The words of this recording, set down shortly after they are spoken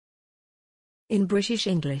In British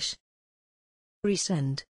English.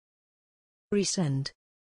 Resend. Resend.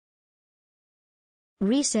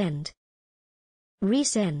 Resend.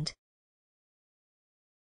 Resend.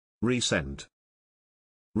 Resend.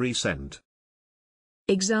 Resend.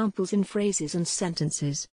 Examples in phrases and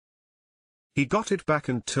sentences. He got it back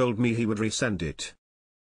and told me he would resend it.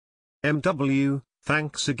 MW,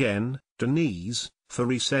 thanks again, Denise, for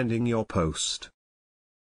resending your post.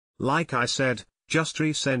 Like I said, just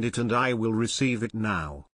resend it and I will receive it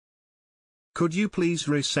now. Could you please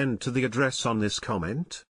resend to the address on this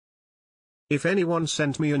comment? If anyone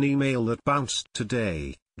sent me an email that bounced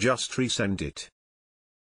today, just resend it.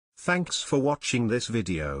 Thanks for watching this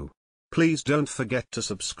video. Please don't forget to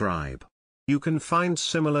subscribe. You can find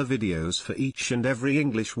similar videos for each and every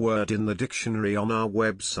English word in the dictionary on our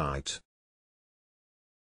website.